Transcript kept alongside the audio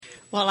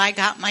Well, I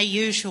got my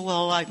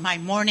usual, my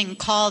morning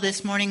call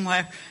this morning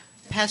where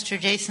Pastor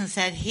Jason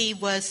said he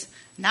was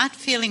not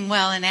feeling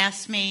well and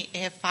asked me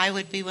if I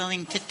would be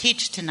willing to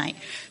teach tonight.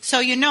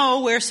 So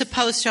we're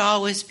supposed to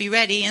always be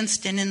ready,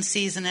 instant in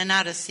season and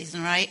out of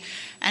season, right?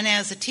 And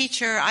as a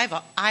teacher,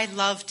 I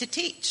love to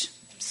teach.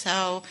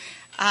 So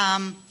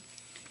I'm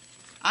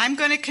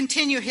going to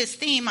continue his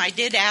theme. I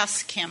did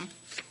ask him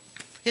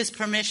his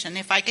permission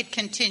if I could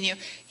continue.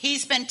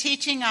 He's been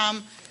teaching,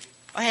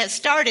 has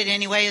started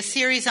anyway, a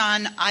series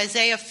on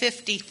Isaiah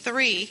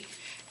 53.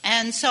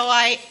 And so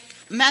I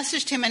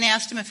messaged him and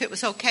asked him if it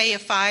was okay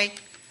if I,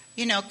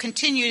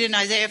 continued in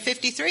Isaiah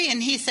 53.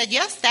 And he said,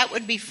 yes, that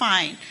would be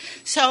fine.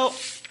 So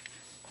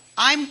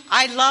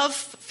I love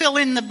fill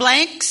in the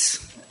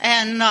blanks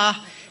and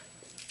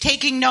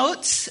taking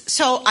notes.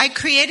 So I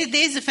created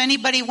these. If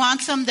anybody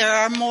wants them, there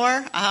are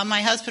more.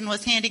 My husband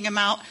was handing them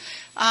out.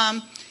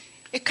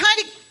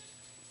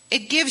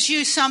 It gives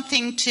you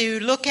something to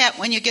look at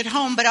when you get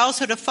home, but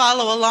also to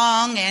follow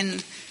along.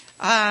 And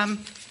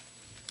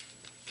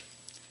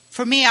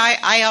for me,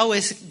 I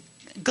always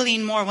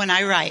glean more when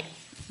I write.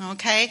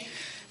 Okay?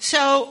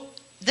 So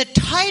the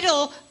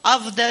title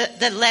of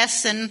the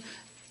lesson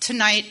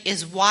tonight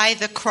is Why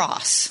the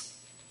Cross?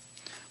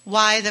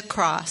 Why the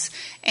Cross?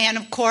 And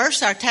of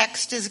course, our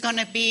text is going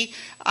to be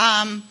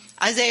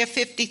Isaiah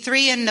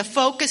 53, and the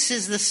focus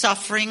is the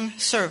suffering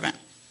servant,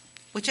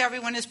 which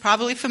everyone is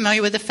probably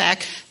familiar with the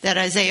fact that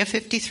Isaiah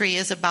 53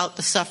 is about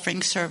the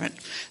suffering servant.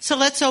 So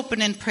let's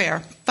open in prayer.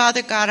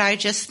 Father God, I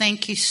just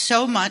thank you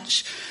so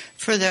much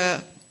for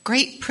the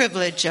great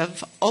privilege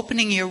of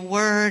opening your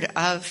word,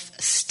 of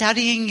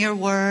studying your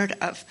word,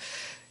 of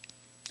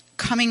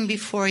coming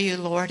before you,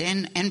 Lord,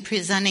 and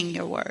presenting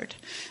your word.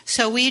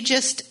 So we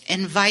just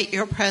invite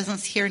your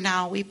presence here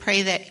now. We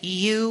pray that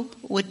you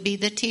would be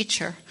the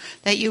teacher,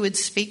 that you would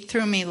speak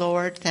through me,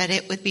 Lord, that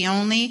it would be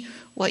only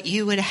what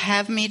you would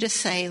have me to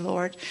say,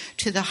 Lord,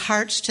 to the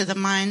hearts, to the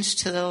minds,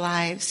 to the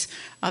lives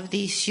of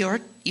these your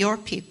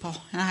people.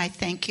 And I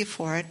thank you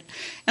for it.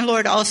 And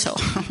Lord, also,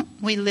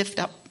 we lift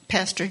up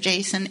Pastor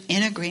Jason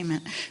in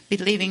agreement,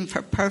 believing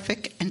for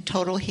perfect and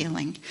total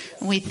healing.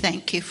 And we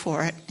thank you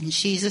for it. In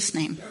Jesus'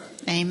 name,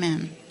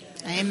 amen.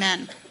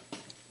 Amen.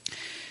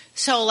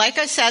 So, like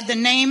I said, the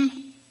name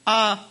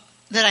that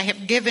I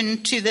have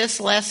given to this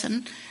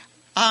lesson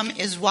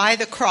is Why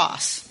the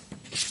Cross?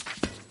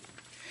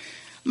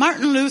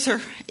 Martin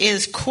Luther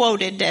is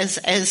quoted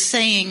as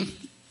saying,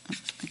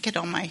 get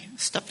all my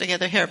stuff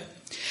together here.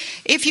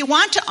 If you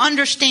want to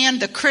understand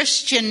the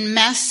Christian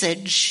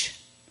message,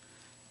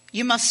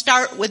 you must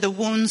start with the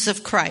wounds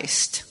of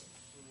Christ.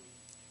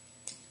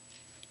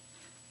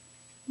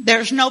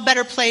 There's no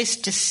better place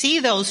to see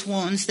those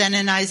wounds than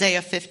in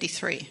Isaiah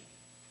 53.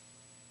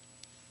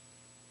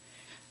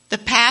 The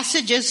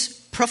passage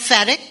is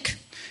prophetic,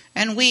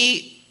 and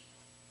we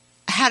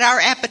had our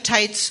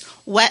appetites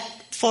whet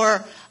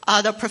for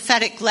the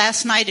prophetic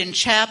last night in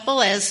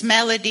chapel as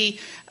Melody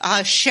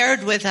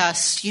shared with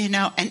us,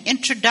 an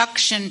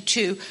introduction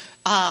to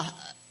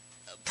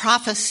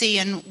prophecy,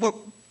 and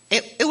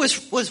it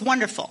was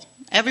wonderful.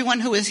 Everyone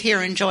who was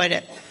here enjoyed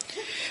it.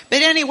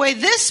 But anyway,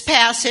 this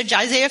passage,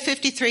 Isaiah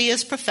 53,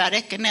 is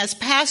prophetic, and as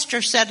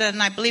Pastor said,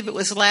 and I believe it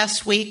was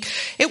last week,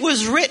 it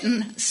was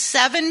written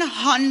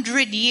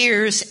 700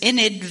 years in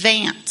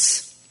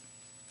advance.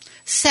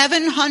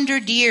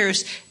 700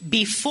 years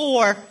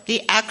before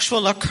the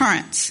actual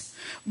occurrence.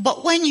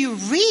 But when you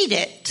read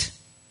it,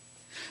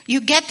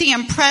 you get the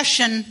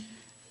impression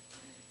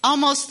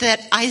almost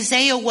that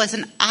Isaiah was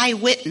an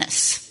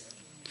eyewitness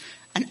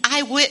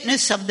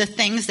of the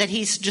things that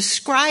he's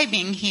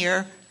describing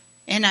here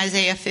in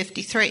Isaiah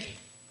 53.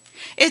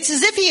 It's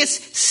as if he is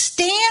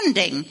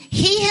standing,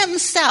 he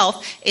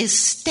himself is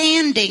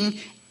standing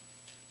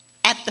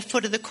at the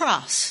foot of the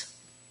cross.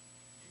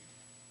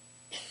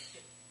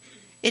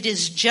 It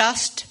is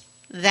just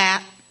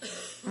that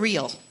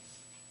real.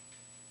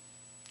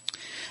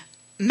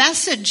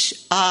 Message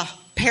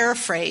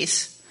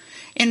paraphrase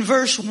in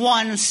verse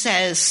 1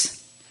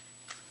 says,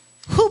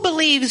 who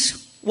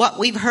believes what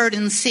we've heard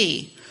and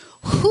see?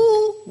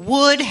 Who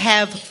would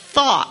have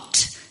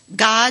thought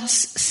God's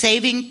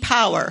saving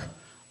power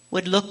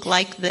would look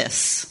like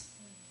this?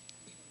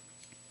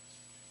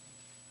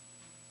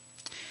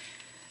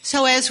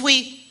 So as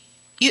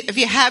if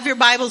you have your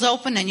Bibles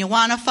open and you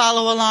want to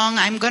follow along,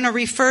 I'm going to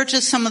refer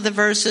to some of the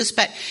verses.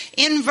 But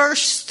in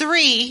verse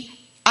 3,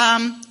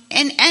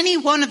 in any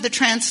one of the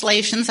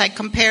translations, I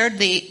compared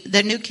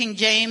the New King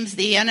James,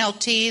 the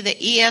NLT, the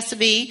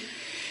ESV.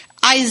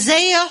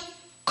 Isaiah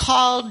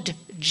called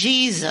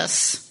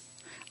Jesus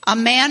a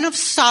man of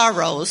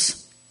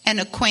sorrows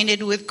and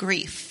acquainted with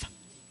grief.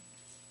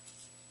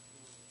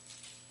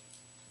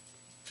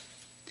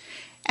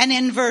 And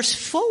in verse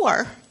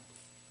 4,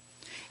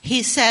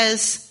 he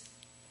says,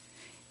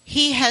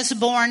 he has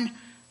borne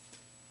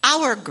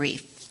our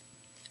griefs,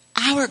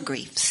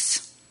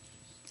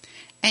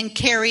 and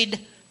carried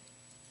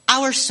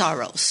our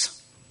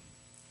sorrows.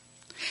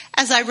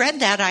 As I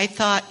read that, I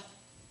thought,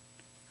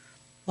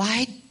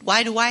 why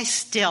do I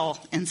still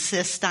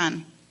insist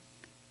on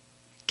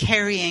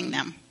carrying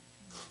them.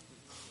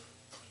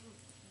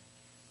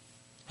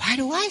 Why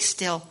do I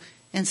still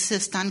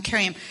insist on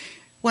carrying them?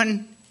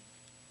 When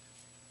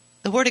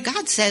the Word of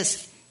God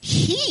says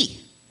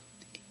He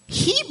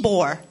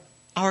bore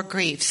our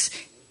griefs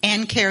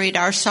and carried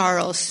our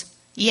sorrows,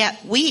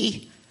 yet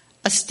we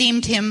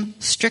esteemed Him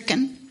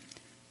stricken,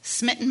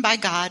 smitten by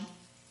God,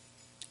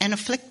 and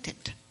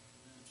afflicted.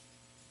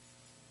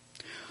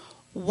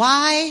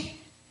 Why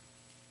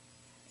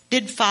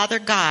did Father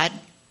God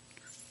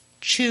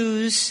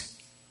choose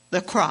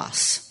the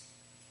cross?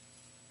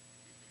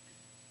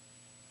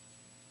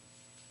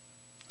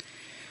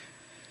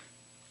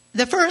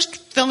 The first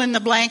fill in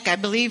the blank I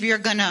believe you're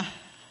going to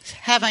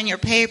have on your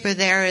paper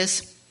there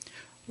is,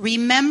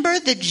 remember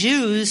the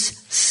Jews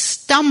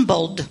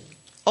stumbled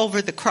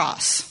over the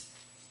cross.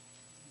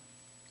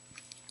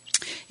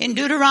 In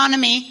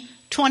Deuteronomy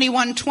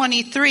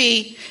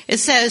 21:23, it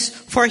says,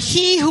 for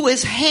he who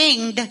is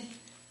hanged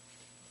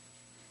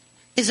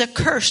is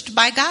accursed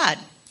by God.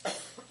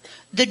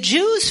 The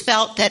Jews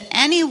felt that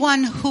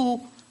anyone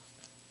who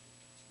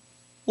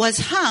was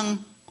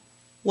hung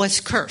was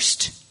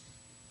cursed.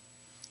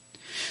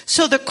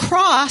 So the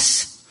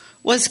cross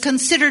was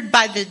considered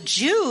by the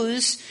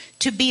Jews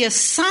to be a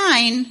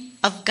sign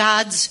of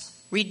God's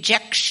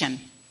rejection.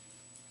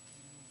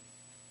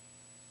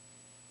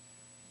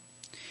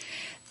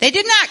 They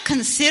did not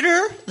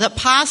consider the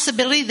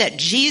possibility that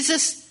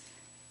Jesus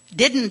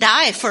didn't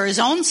die for his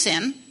own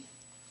sin,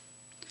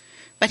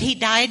 but he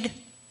died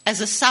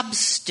as a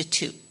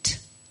substitute.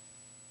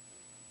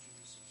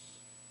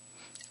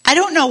 I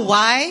don't know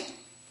why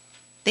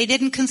they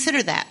didn't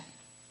consider that.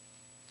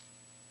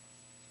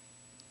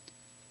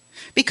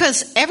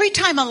 Because every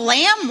time a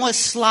lamb was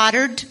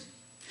slaughtered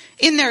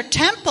in their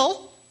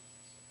temple,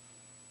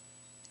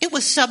 it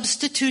was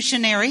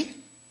substitutionary.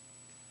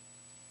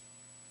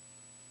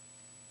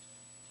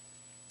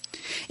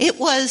 It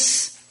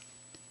was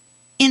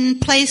in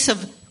place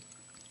of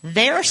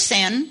their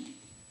sin.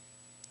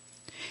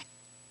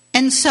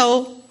 And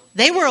so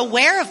they were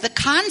aware of the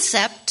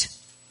concept.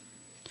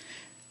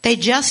 They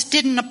just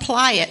didn't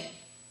apply it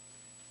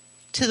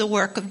to the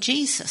work of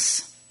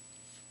Jesus.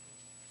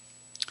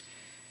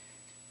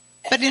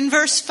 But in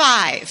verse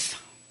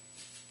 5,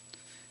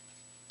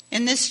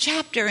 in this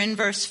chapter, in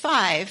verse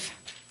 5,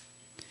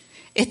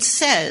 it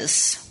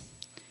says,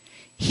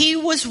 he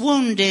was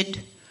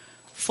wounded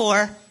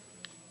for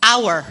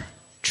our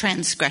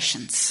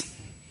transgressions.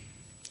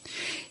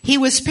 He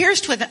was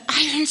pierced with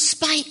iron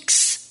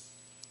spikes.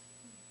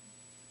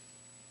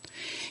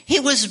 He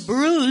was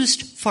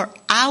bruised for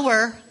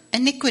our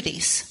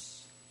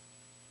iniquities.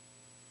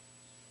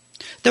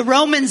 The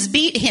Romans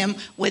beat him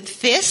with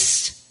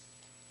fists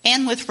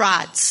and with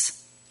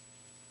rods.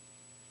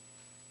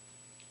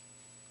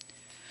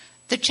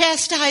 The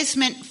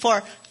chastisement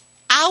for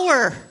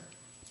our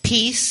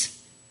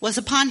peace was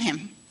upon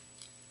him.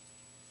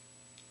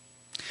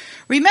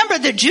 Remember,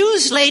 the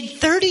Jews laid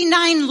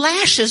 39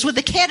 lashes with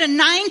a cat of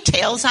nine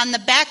tails on the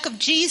back of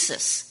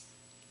Jesus.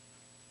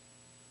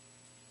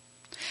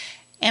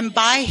 And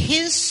by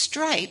his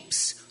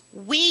stripes,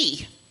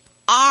 we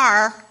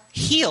are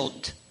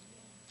healed.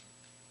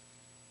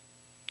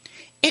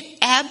 It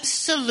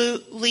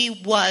absolutely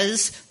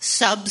was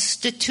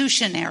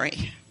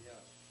substitutionary.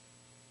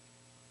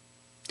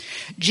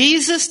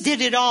 Jesus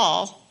did it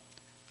all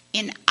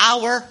in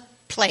our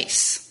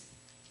place.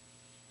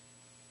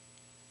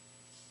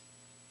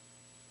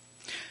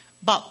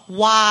 But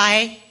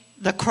why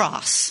the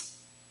cross?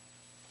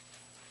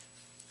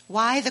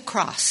 Why the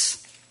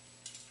cross?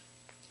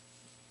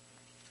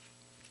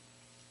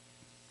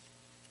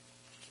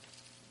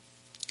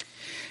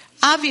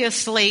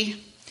 Obviously,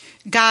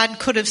 God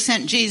could have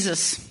sent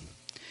Jesus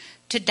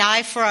to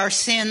die for our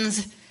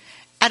sins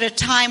at a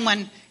time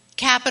when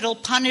capital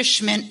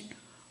punishment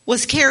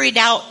was carried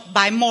out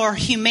by more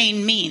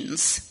humane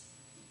means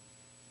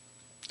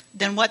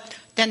than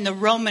the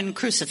Roman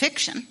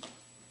crucifixion.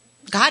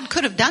 God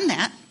could have done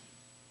that.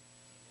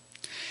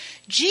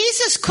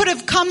 Jesus could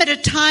have come at a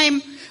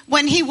time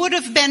when he would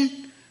have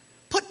been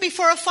put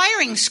before a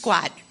firing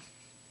squad.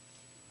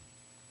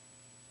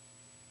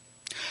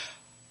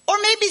 Or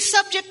maybe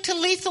subject to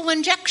lethal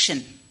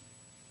injection.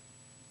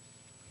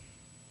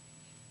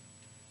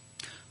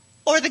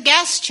 Or the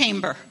gas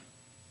chamber.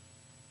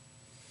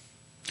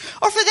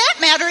 Or for that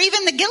matter,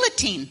 even the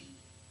guillotine.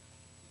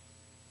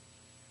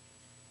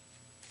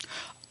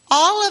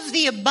 All of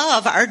the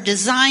above are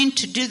designed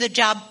to do the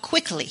job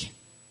quickly.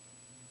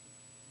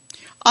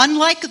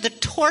 Unlike the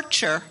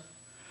torture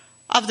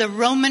of the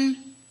Roman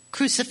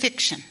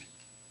crucifixion.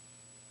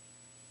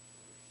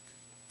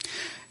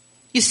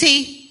 You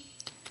see,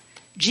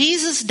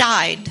 Jesus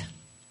died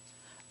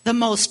the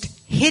most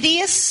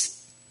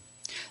hideous,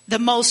 the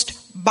most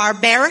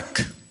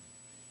barbaric,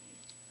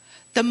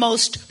 the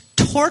most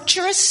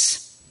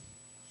torturous,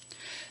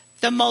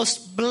 the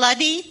most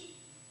bloody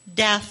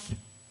death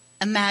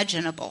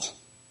imaginable.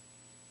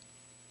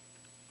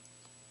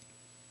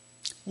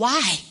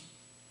 Why?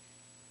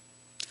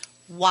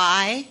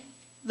 Why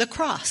the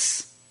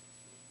cross?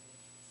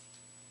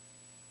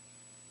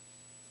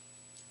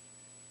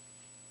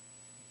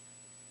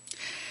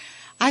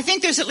 I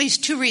think there's at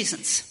least 2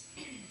 reasons.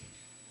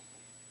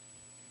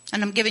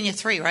 And I'm giving you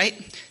 3, right?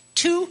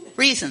 2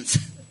 reasons.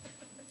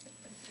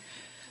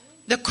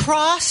 The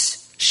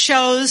cross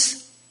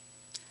shows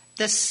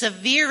the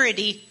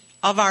severity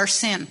of our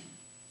sin.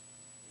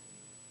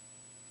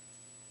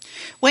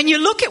 When you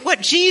look at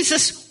what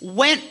Jesus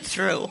went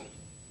through,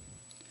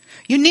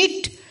 you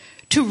need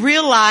to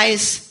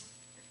realize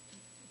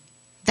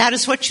that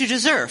is what you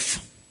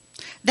deserve.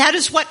 That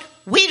is what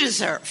we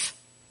deserve.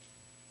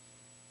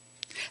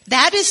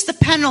 That is the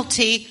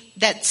penalty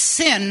that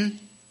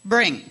sin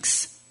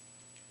brings.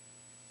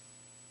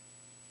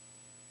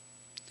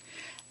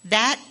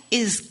 That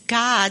is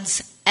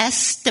God's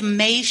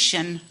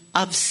estimation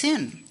of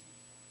sin.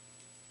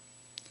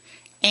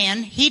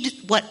 And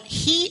what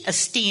he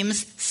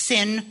esteems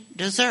sin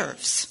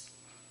deserves.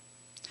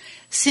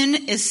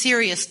 Sin is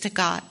serious to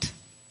God.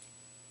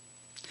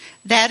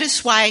 That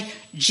is why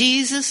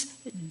Jesus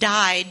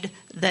died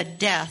the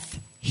death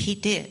he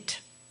did.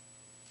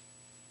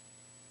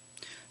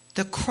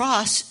 The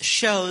cross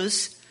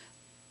shows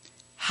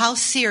how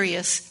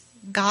serious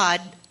God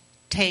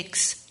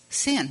takes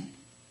sin.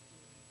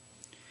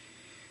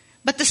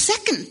 But the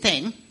second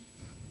thing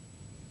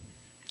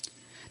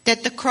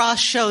that the cross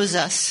shows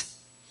us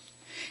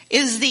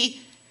is the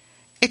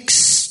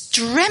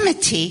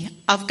extremity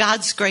of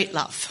God's great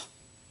love.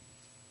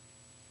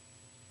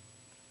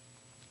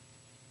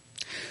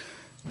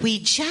 We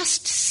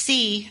just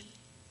see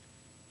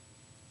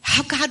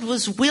how God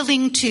was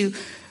willing to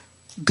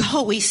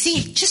go. We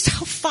see just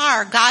how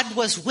far God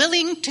was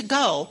willing to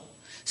go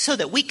so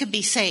that we could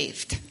be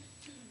saved.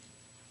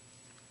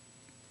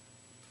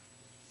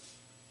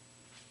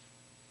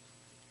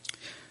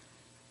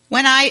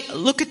 When I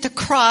look at the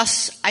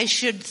cross, I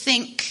should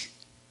think,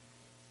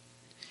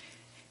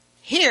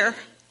 here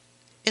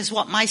is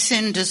what my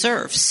sin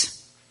deserves.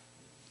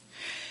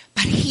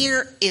 But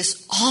here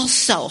is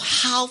also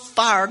how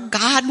far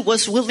God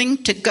was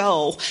willing to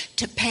go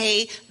to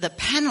pay the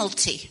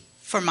penalty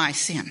for my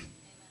sin.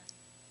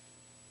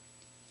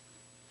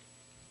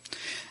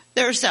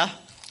 There's a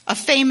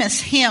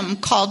famous hymn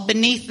called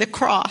Beneath the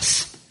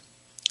Cross.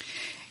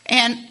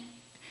 And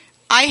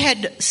I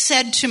had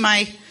said to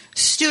my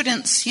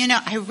students,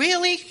 I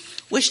really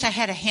wished I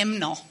had a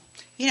hymnal.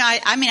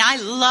 I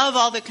love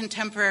all the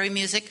contemporary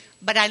music,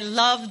 but I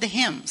love the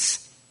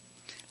hymns.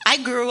 I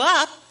grew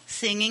up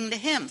singing the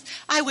hymns.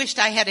 I wished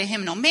I had a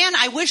hymnal. Man,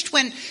 I wished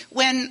when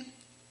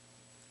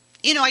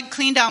I'd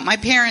cleaned out my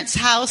parents'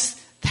 house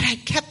that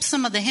I'd kept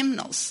some of the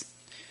hymnals.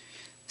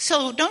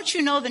 So don't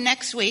you know, the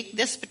next week,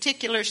 this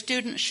particular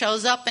student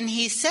shows up and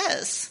he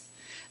says,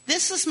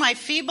 "This is my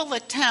feeble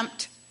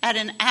attempt at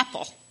an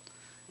apple."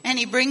 And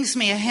he brings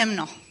me a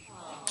hymnal.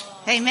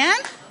 Amen?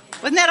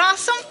 Wasn't that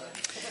awesome?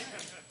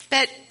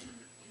 But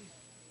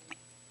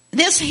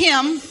this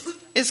hymn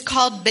is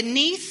called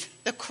Beneath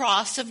the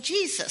Cross of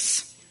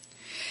Jesus.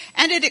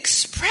 And it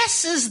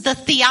expresses the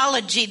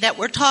theology that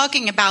we're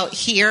talking about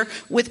here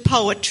with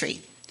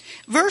poetry.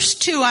 Verse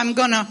 2, I'm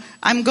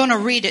gonna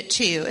read it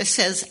to you. It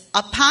says,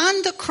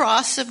 "Upon the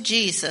cross of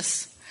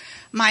Jesus,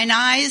 mine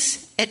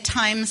eyes at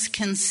times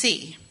can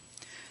see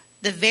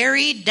the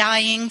very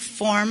dying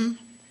form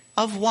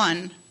of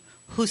one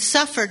who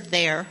suffered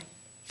there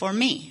for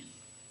me.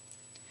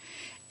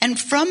 And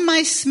from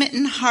my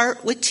smitten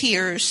heart with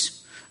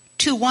tears,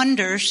 2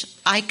 wonders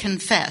I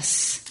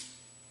confess.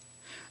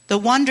 The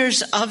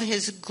wonders of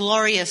his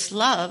glorious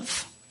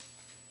love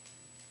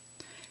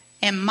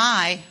and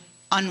my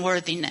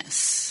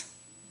unworthiness."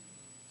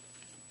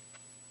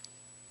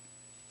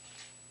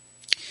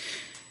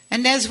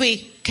 And as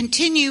we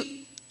continue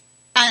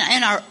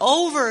in our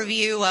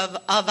overview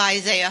of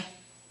Isaiah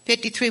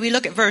 53, we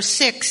look at verse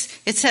 6.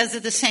 It says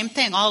the same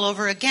thing all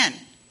over again.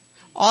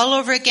 All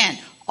over again.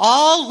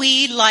 "All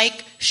we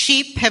like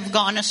sheep have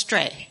gone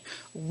astray.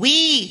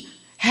 We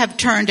have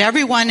turned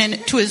everyone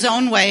to his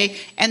own way,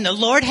 and the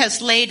Lord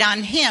has laid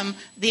on him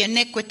the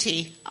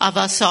iniquity of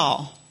us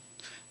all."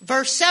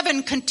 Verse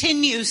 7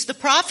 continues the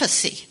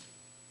prophecy.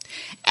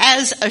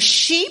 "As a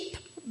sheep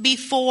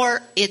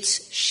before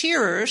its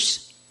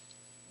shearers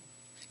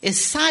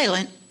is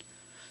silent,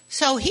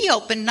 so he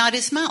opened not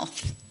his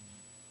mouth."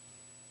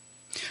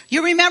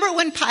 You remember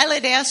when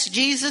Pilate asked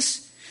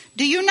Jesus,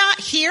 "Do you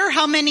not hear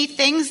how many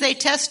things they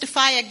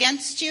testify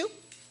against you?"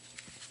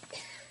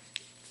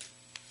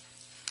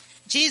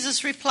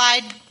 Jesus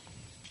replied,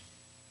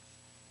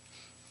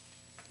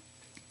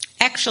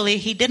 actually,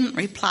 he didn't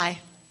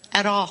reply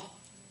at all.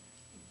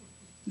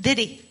 Did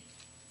he?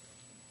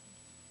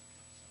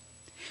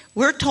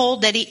 We're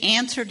told that he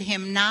answered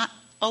him not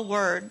a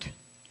word,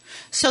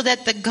 so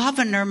that the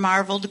governor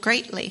marveled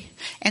greatly.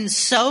 And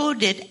so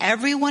did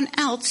everyone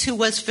else who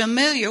was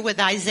familiar with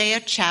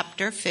Isaiah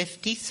chapter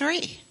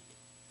 53.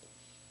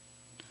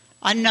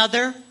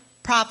 Another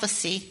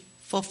prophecy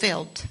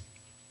fulfilled.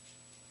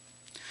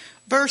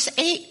 Verse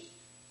 8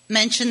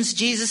 mentions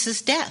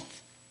Jesus' death.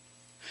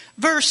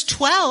 Verse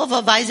 12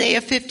 of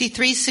Isaiah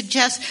 53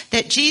 suggests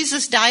that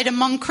Jesus died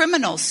among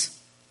criminals.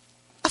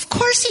 Of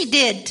course he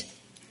did.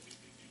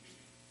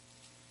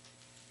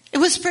 It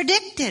was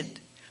predicted.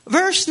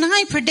 Verse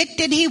 9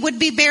 predicted he would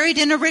be buried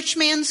in a rich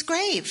man's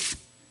grave.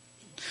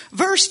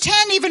 Verse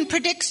 10 even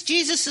predicts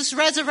Jesus'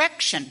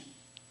 resurrection.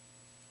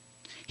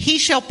 He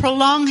shall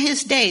prolong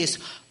his days.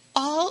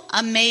 All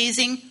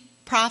amazing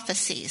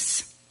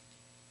prophecies.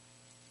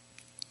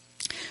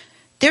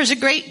 There's a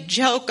great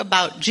joke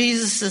about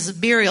Jesus'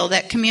 burial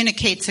that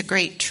communicates a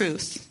great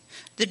truth.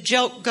 The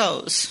joke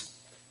goes,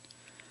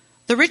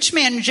 the rich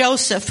man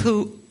Joseph,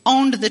 who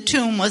owned the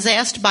tomb, was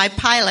asked by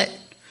Pilate,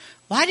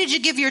 "Why did you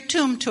give your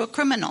tomb to a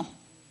criminal?"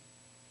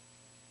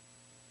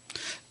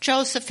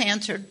 Joseph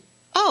answered,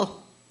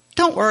 "Oh,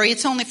 don't worry,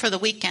 it's only for the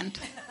weekend."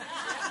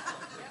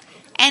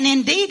 And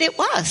indeed it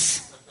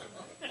was.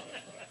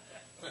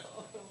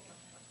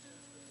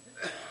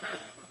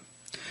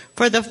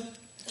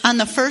 On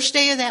the first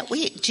day of that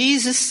week,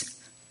 Jesus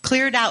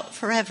cleared out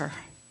forever.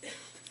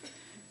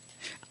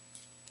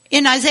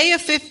 In Isaiah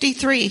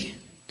 53,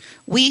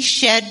 we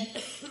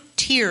shed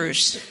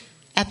tears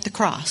at the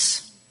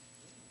cross.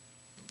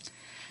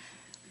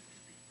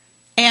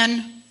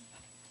 And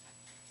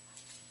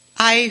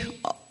I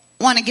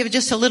want to give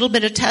just a little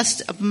bit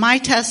of my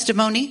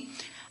testimony.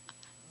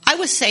 I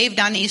was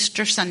saved on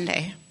Easter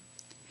Sunday.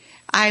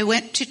 I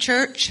went to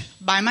church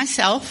by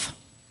myself.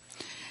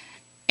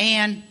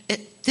 And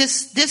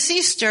this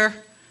Easter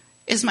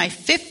is my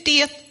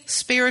 50th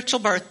spiritual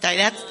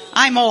birthday.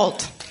 I'm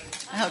old,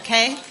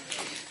 okay?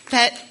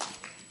 But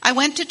I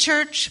went to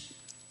church,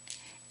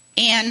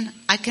 and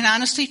I can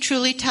honestly,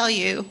 truly tell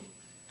you,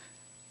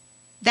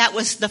 that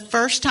was the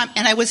first time,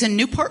 and I was in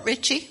Newport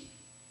Richey,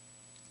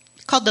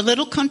 called the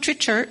Little Country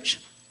Church.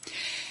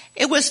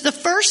 It was the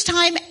first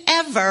time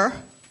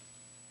ever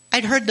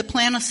I'd heard the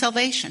plan of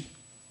salvation.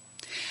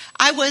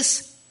 I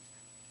was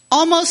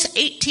almost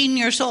 18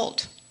 years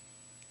old,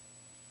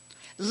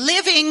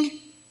 living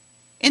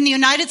in the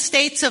United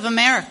States of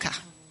America.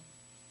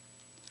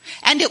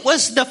 And it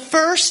was the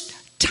first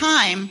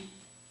time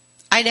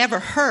I'd ever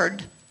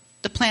heard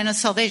the plan of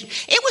salvation.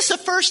 It was the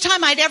first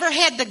time I'd ever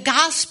had the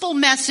gospel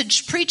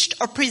message preached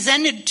or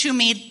presented to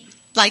me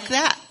like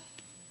that.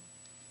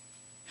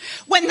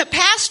 When the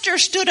pastor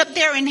stood up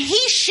there and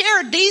he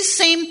shared these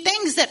same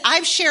things that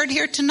I've shared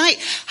here tonight,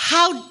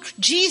 how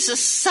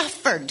Jesus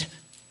suffered,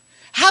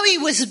 how he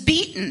was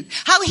beaten,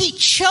 how he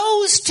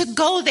chose to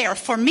go there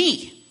for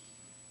me.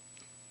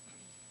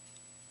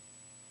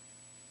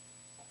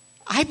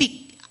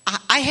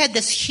 I had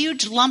this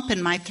huge lump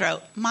in my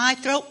throat. My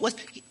throat was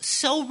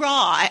so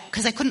raw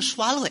because I couldn't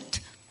swallow it.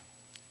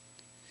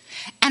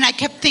 And I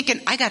kept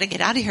thinking, I got to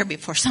get out of here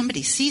before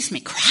somebody sees me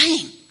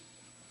crying.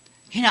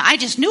 You know, I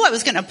just knew I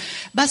was going to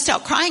bust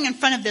out crying in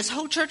front of this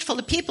whole church full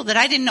of people that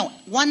I didn't know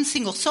one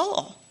single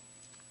soul.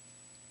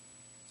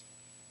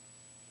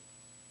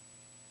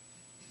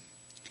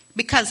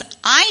 Because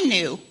I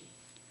knew,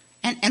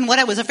 and what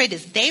I was afraid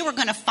is they were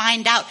going to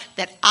find out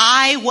that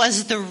I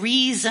was the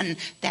reason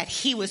that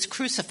he was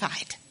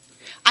crucified.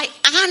 I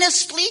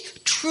honestly,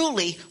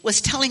 truly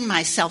was telling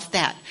myself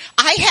that.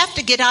 I have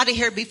to get out of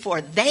here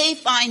before they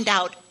find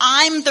out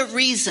I'm the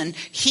reason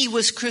he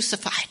was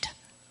crucified.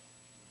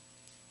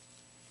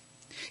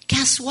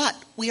 Guess what?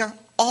 We are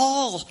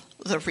all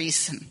the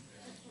reason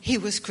he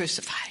was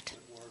crucified.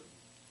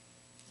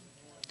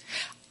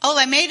 Oh,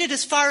 I made it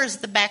as far as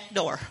the back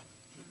door.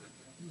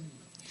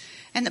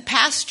 And the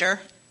pastor,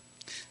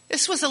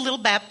 this was a little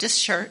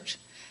Baptist church.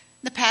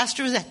 The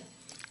pastor was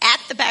at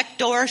the back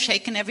door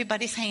shaking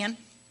everybody's hand.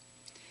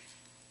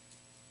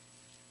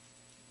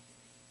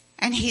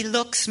 And he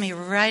looks me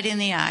right in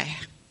the eye.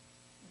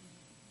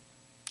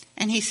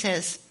 And he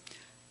says,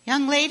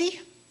 "Young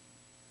lady,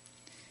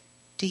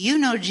 do you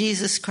know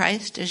Jesus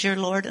Christ as your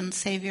Lord and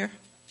Savior?"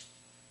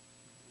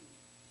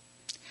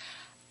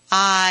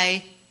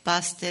 I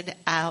busted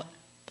out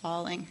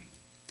bawling.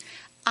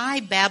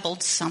 I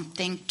babbled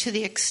something to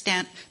the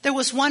extent there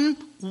was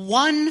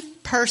one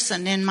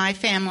person in my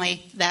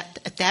family that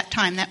at that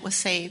time that was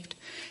saved.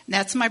 And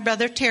that's my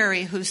brother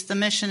Terry, who's the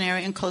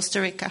missionary in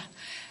Costa Rica.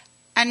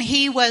 And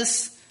he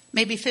was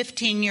maybe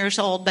 15 years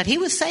old, but he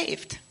was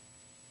saved.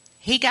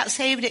 He got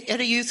saved at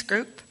a youth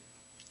group.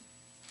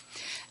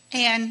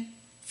 And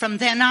from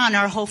then on,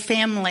 our whole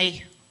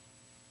family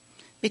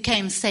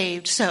became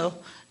saved.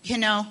 So, you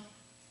know,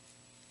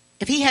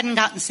 if he hadn't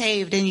gotten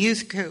saved in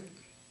youth group.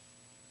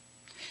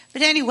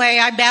 But anyway,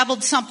 I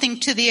babbled something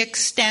to the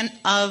extent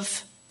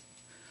of,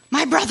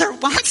 my brother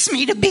wants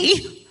me to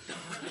be.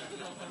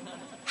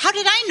 How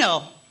did I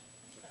know?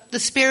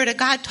 The Spirit of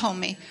God told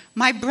me.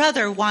 My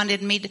brother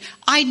wanted me to.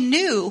 I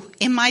knew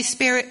in my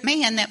spirit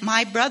man that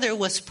my brother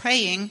was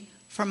praying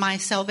for my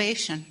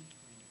salvation.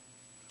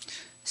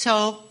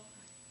 So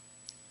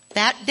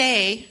that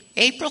day,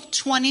 April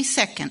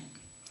 22nd,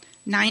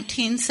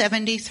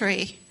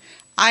 1973,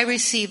 I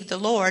received the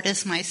Lord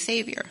as my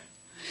Savior.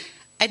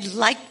 I'd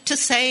like to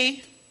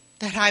say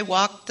that I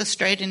walked the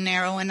straight and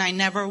narrow and I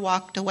never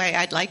walked away.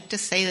 I'd like to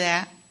say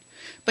that.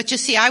 But you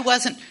see, I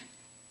wasn't,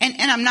 and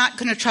I'm not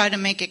going to try to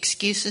make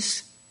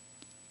excuses.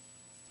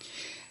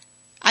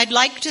 I'd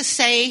like to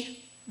say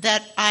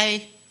that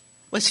I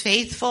was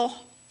faithful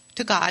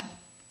to God.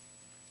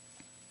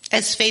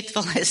 as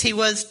faithful as he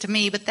was to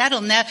me, but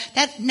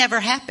that never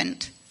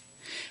happened.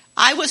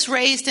 I was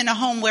raised in a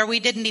home where we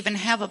didn't even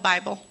have a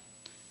Bible,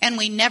 and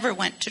we never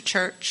went to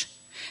church.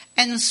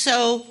 And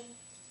so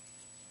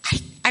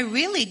I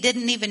really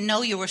didn't even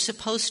know you were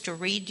supposed to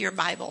read your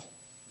Bible.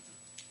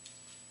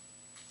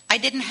 I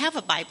didn't have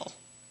a Bible.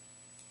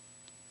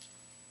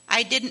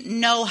 I didn't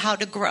know how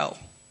to grow.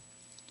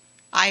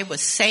 I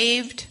was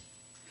saved,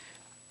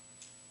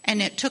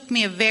 and it took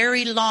me a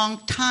very long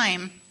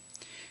time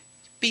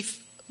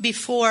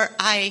before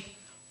I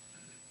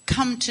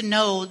come to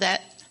know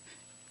that,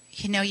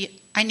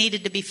 I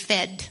needed to be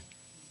fed.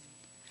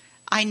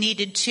 I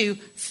needed to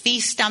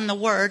feast on the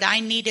Word. I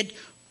needed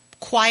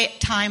quiet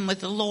time with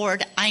the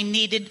Lord. I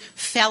needed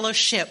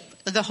fellowship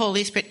with the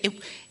Holy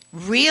Spirit.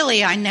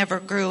 Really, I never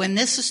grew, and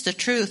this is the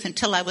truth,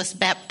 until I was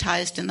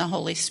baptized in the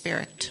Holy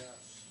Spirit.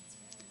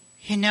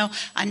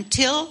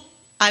 Until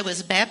I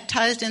was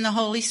baptized in the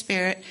Holy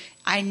Spirit,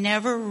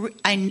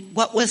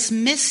 what was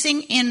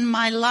missing in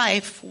my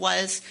life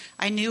was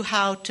I knew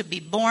how to be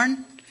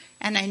born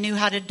and I knew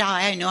how to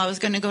die. I knew I was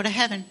going to go to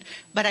heaven,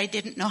 but I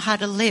didn't know how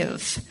to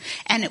live.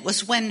 And it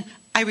was when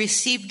I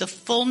received the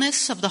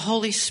fullness of the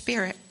Holy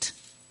Spirit.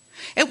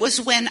 It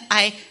was when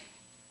I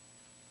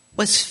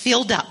was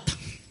filled up.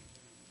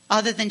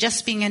 Other than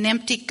just being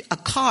a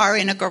car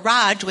in a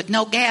garage with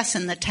no gas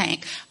in the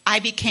tank, I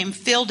became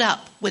filled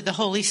up with the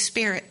Holy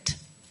Spirit.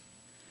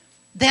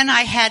 Then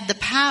I had the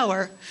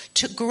power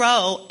to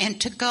grow and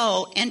to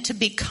go and to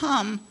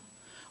become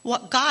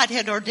what God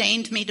had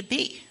ordained me to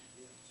be.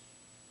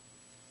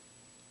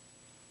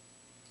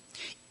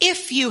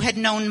 If you had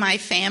known my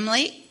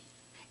family,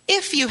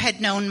 if you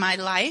had known my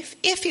life,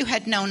 if you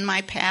had known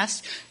my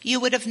past, I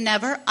would have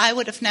never,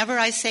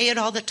 I say it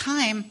all the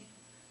time,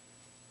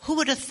 who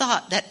would have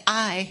thought that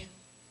I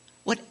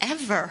would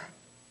ever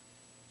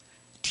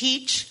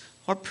teach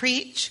or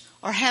preach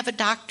or have a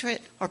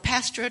doctorate or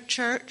pastor a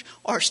church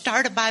or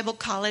start a Bible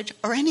college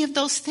or any of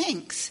those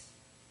things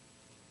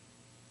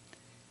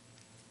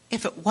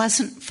if it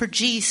wasn't for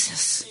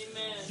Jesus?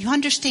 Amen. You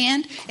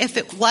understand? If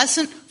it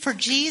wasn't for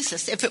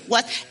Jesus, and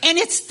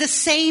it's the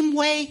same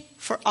way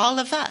for all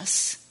of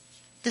us.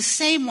 The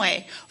same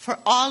way for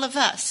all of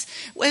us.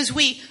 As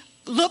we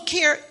look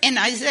here in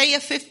Isaiah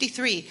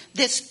 53,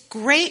 this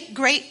great,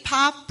 great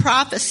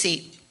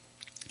prophecy.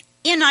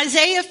 In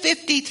Isaiah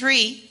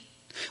 53,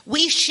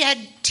 we shed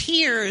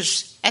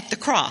tears at the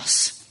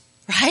cross,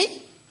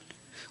 right?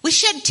 We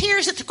shed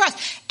tears at the cross.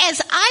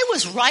 As I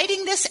was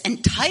writing this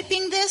and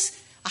typing this,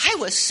 I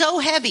was so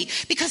heavy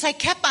because I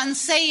kept on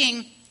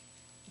saying,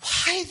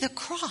 why the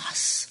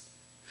cross?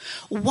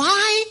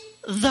 Why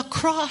the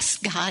cross,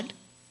 God?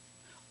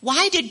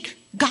 Why did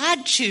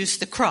God choose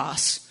the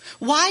cross?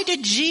 Why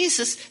did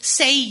Jesus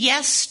say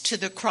yes to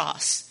the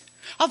cross?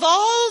 Of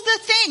all the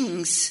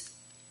things,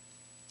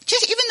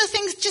 just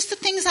the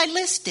things I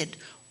listed,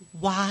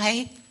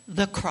 why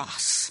the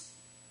cross?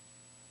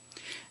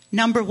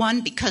 Number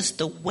one, because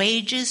the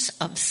wages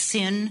of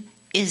sin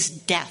is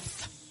death.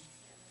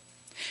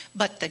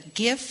 But the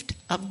gift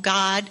of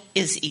God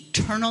is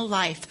eternal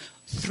life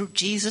through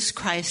Jesus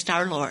Christ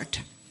our Lord.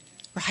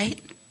 Right?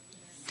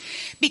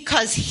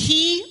 Because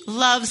he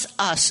loves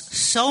us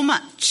so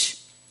much.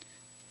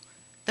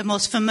 The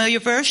most familiar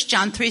verse,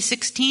 John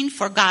 3:16,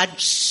 for God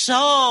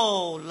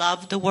so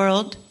loved the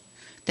world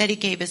that he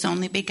gave his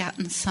only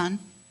begotten Son.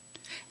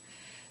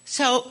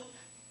 So,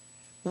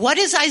 what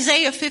is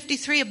Isaiah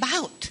 53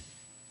 about?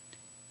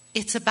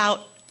 It's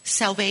about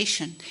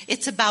salvation.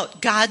 It's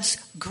about God's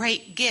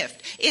great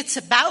gift. It's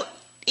about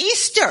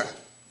Easter.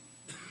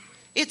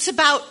 It's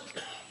about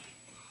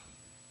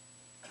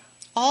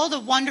all the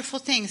wonderful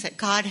things that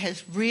God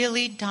has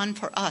really done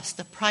for us,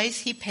 the price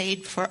he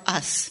paid for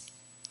us.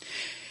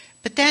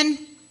 But then,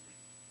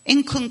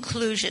 in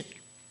conclusion,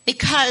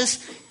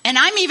 and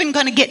I'm even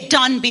going to get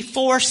done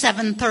before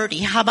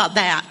 7:30. How about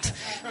that?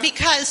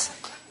 Because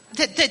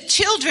the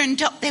children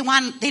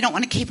they don't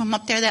want to keep them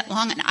up there that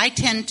long, and I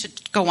tend to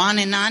go on.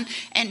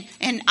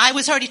 And I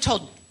was already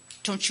told,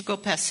 don't you go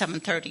past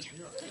 7:30.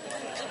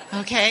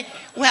 Okay?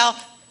 Well,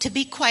 to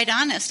be quite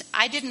honest,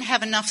 I didn't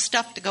have enough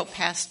stuff to go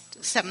past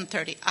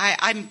 7:30.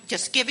 I'm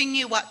just giving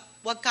you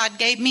what God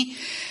gave me.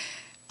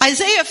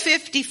 Isaiah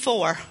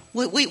 54,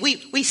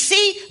 we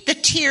see the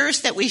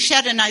tears that we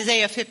shed in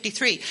Isaiah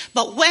 53.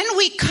 But when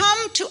we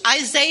come to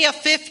Isaiah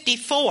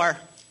 54,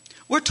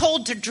 we're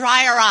told to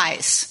dry our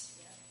eyes,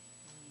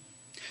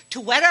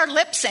 to wet our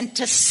lips, and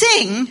to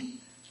sing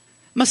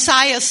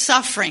Messiah's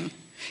suffering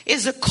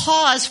is a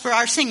cause for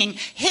our singing.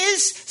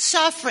 His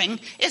suffering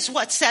is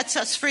what sets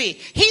us free.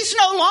 He's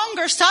no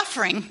longer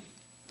suffering.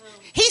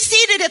 He's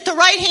seated at the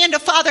right hand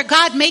of Father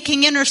God,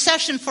 making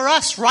intercession for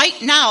us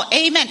right now.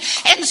 Amen.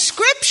 And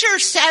Scripture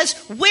says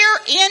we're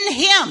in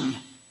him.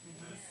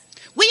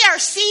 We are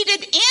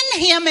seated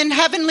in him in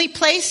heavenly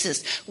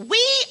places.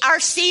 We are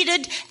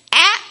seated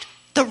at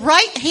the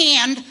right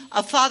hand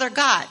of Father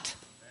God.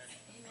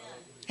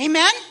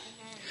 Amen?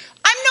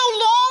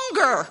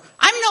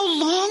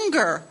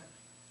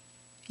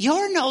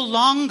 You're no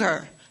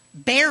longer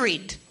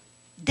buried,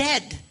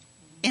 dead.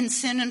 in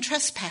sin and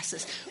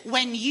trespasses.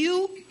 When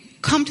you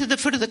come to the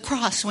foot of the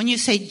cross, when you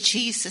say,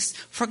 Jesus,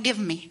 forgive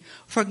me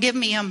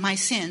of my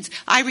sins.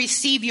 I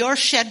receive your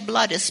shed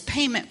blood as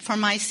payment for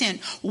my sin.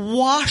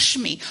 Wash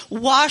me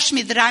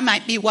that I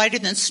might be whiter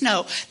than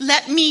snow.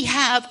 Let me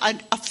have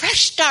a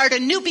fresh start, a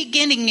new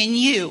beginning in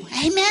you.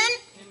 Amen?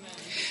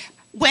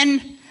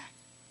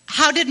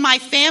 How did my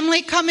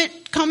family come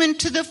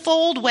into the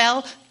fold?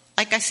 Well,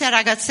 like I said,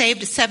 I got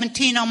saved at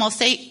 17,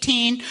 almost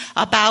 18.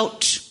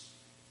 About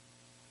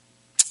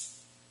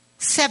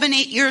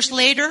 7-8 years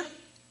later,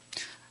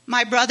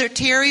 my brother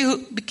Terry,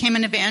 who became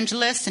an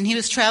evangelist, and he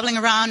was traveling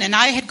around, and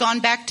I had gone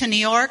back to New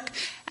York,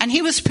 and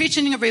he was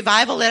preaching a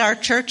revival at our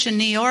church in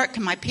New York,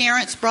 and my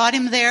parents brought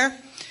him there.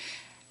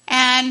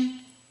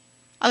 And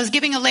I was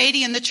giving a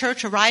lady in the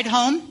church a ride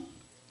home,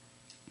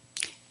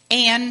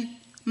 and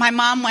my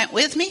mom went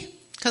with me,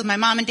 because my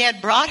mom and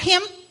dad brought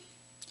him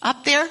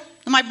up there.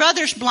 My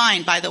brother's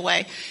blind, by the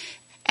way.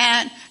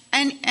 And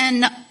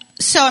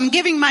so I'm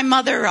giving my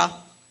mother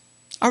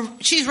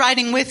she's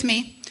riding with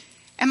me.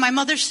 And my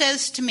mother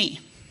says to me,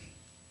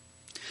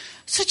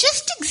 so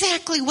just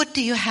exactly what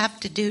do you have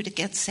to do to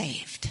get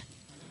saved?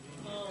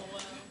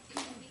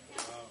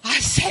 I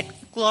said,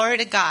 glory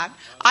to God.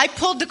 I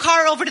pulled the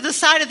car over to the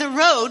side of the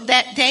road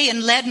that day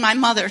and led my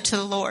mother to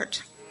the Lord.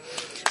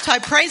 So I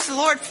praise the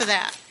Lord for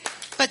that.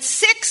 But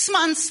 6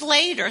 months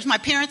later, my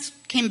parents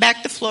came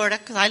back to Florida,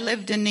 because I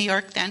lived in New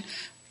York then.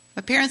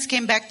 My parents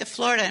came back to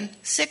Florida, and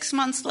 6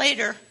 months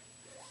later,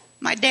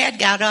 my dad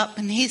got up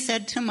and he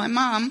said to my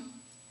mom,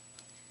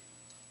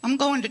 I'm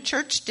going to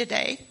church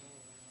today,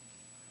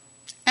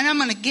 and I'm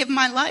going to give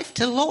my life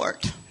to the Lord.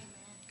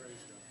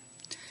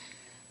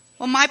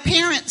 Well, my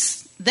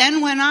parents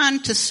then went on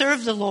to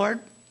serve the Lord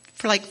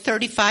for like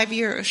 35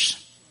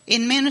 years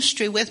in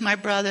ministry with my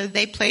brother.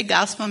 They played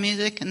gospel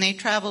music, and they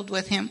traveled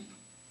with him.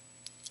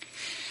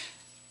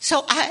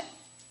 So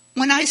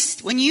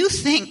when you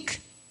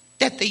think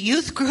that the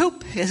youth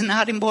group is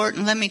not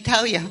important, let me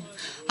tell you,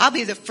 I'll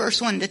be the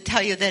first one to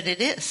tell you that it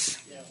is.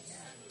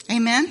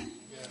 Amen?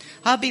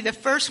 I'll be the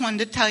first one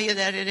to tell you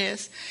that it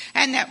is.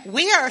 And that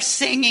we are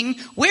singing,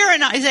 we're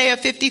in Isaiah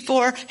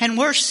 54, and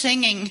we're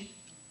singing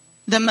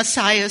the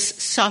Messiah's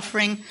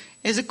suffering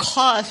is a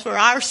cause for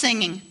our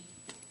singing.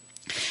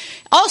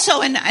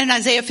 Also in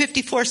Isaiah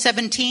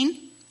 54:17,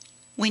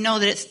 we know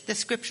that the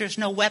scripture is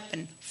no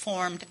weapon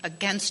formed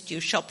against you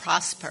shall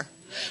prosper.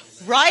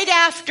 Right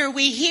after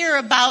we hear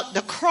about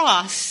the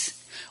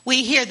cross,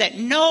 we hear that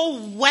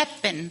no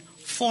weapon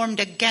formed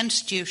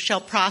against you shall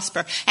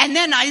prosper. And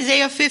then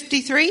Isaiah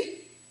 53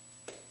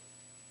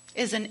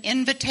 is an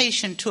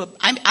invitation to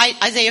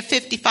Isaiah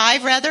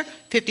 55 rather,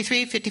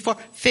 53, 54,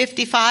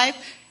 55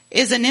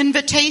 is an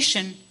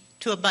invitation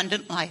to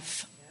abundant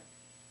life.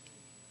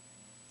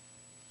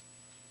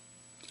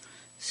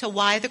 So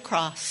why the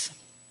cross?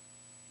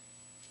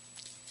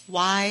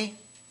 Why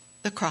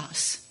the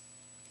cross?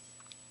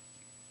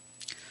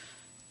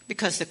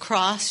 Because the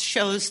cross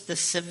shows the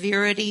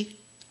severity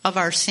of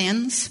our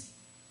sins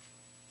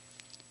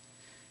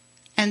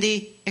and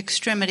the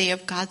extremity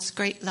of God's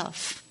great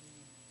love.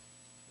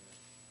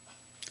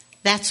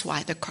 That's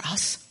why the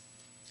cross.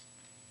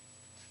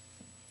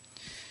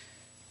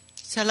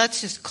 So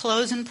let's just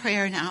close in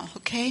prayer now,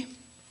 okay?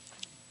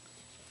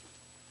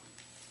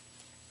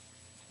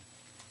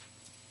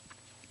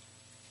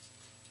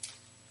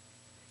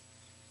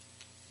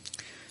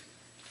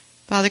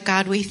 Father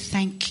God, we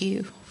thank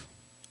you.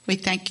 We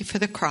thank you for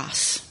the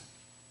cross.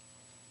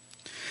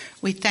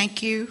 We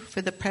thank you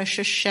for the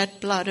precious shed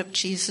blood of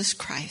Jesus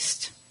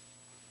Christ.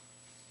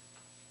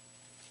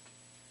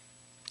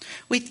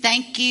 We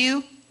thank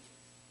you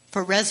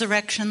for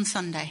Resurrection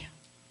Sunday.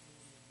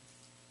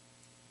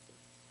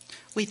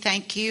 We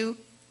thank you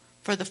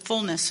for the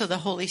fullness of the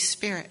Holy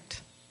Spirit.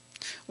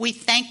 We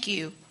thank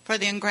you for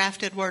the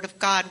engrafted Word of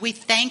God. We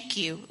thank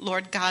you,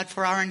 Lord God,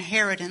 for our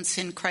inheritance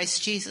in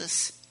Christ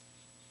Jesus.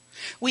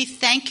 We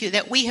thank you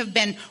that we have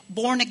been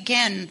born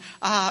again,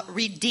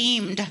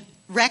 redeemed,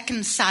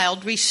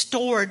 reconciled,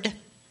 restored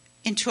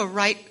into a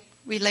right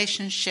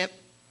relationship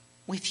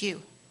with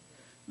you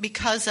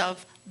because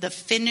of the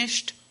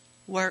finished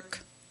work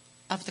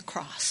of the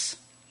cross.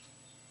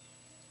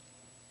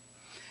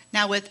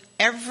 Now, with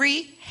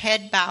every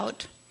head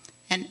bowed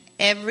and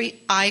every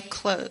eye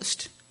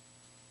closed,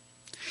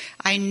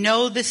 I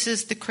know this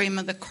is the cream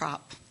of the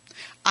crop.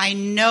 I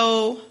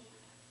know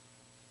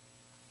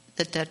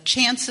that the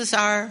chances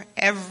are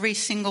every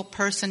single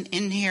person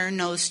in here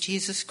knows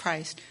Jesus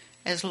Christ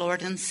as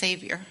Lord and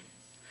Savior.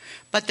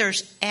 But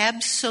there's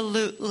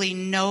absolutely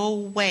no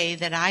way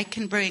that I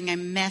can bring a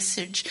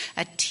message,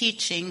 a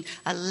teaching,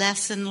 a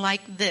lesson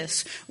like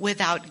this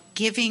without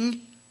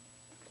giving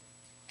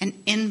an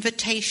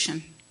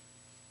invitation,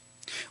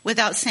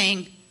 without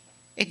saying,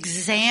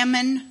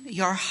 examine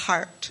your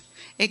heart,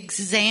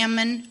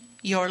 examine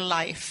your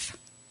life.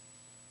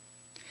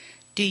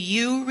 Do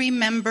you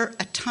remember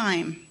a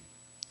time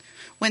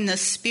when the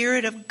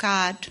Spirit of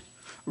God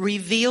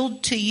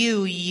revealed to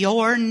you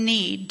your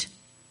need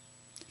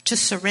to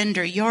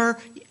surrender, your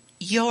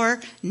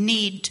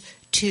need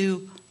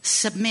to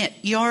submit,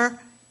 your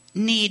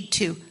need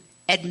to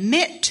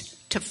admit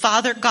to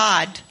Father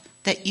God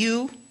that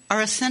you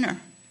are a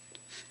sinner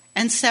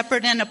and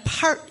separate and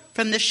apart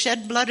from the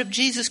shed blood of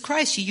Jesus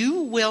Christ,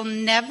 you will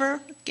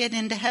never get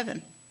into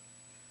heaven.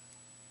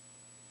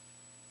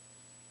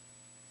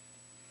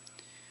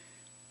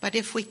 But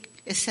it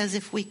says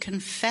if we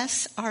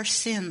confess our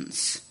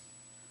sins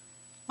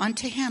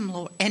unto him,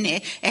 Lord, and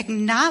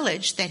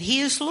acknowledge that he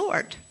is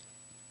Lord,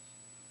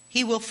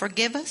 he will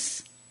forgive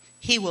us,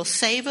 he will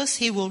save us,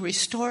 he will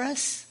restore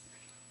us.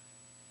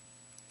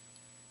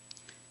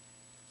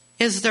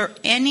 Is there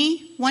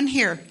anyone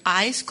here,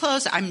 eyes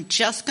closed? I'm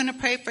just going to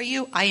pray for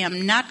you. I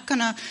am not going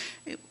to,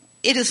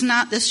 it is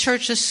not, this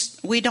church is,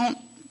 we don't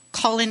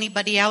call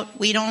anybody out.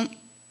 We don't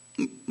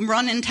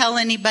run and tell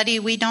anybody.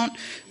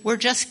 We're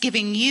just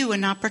giving you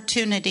an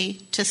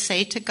opportunity to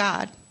say to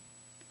God,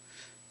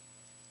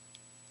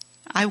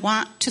 I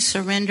want to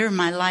surrender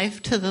my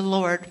life to the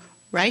Lord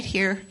right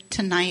here,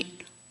 tonight,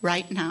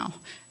 right now.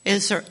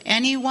 Is there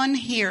anyone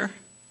here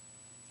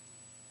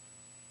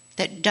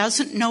that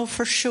doesn't know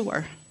for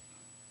sure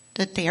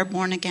that they are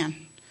born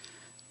again,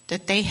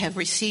 that they have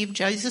received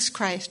Jesus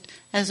Christ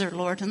as their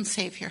Lord and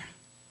Savior?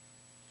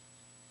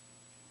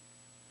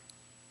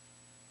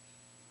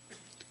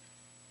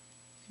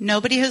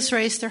 Nobody has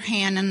raised their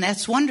hand, and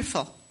that's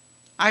wonderful.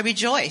 I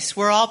rejoice.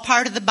 We're all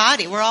part of the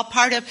body. We're all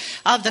part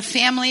of the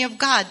family of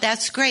God.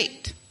 That's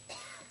great.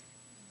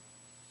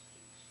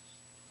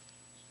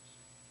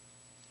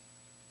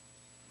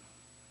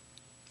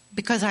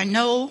 Because I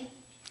know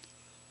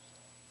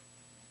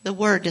the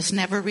word does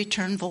never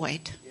return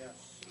void.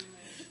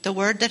 The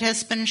word that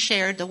has been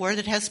shared, the word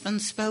that has been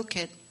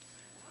spoken,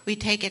 we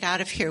take it out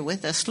of here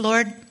with us.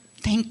 Lord,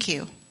 thank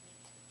you.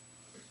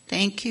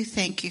 Thank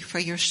you for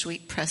your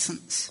sweet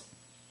presence.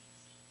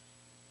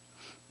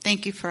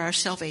 Thank you for our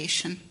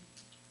salvation.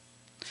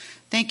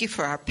 Thank you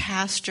for our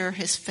pastor,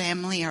 his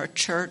family, our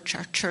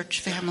church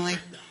family.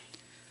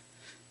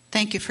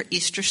 Thank you for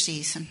Easter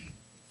season.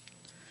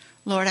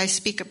 Lord, I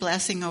speak a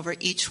blessing over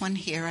each one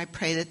here. I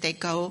pray that they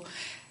go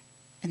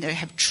and they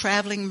have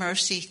traveling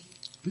mercy,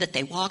 that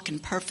they walk in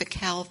perfect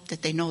health,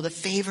 that they know the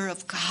favor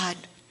of God,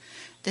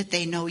 that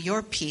they know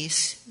your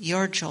peace,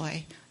 your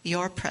joy,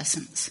 your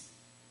presence.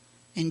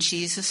 In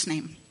Jesus'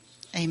 name,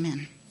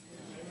 amen.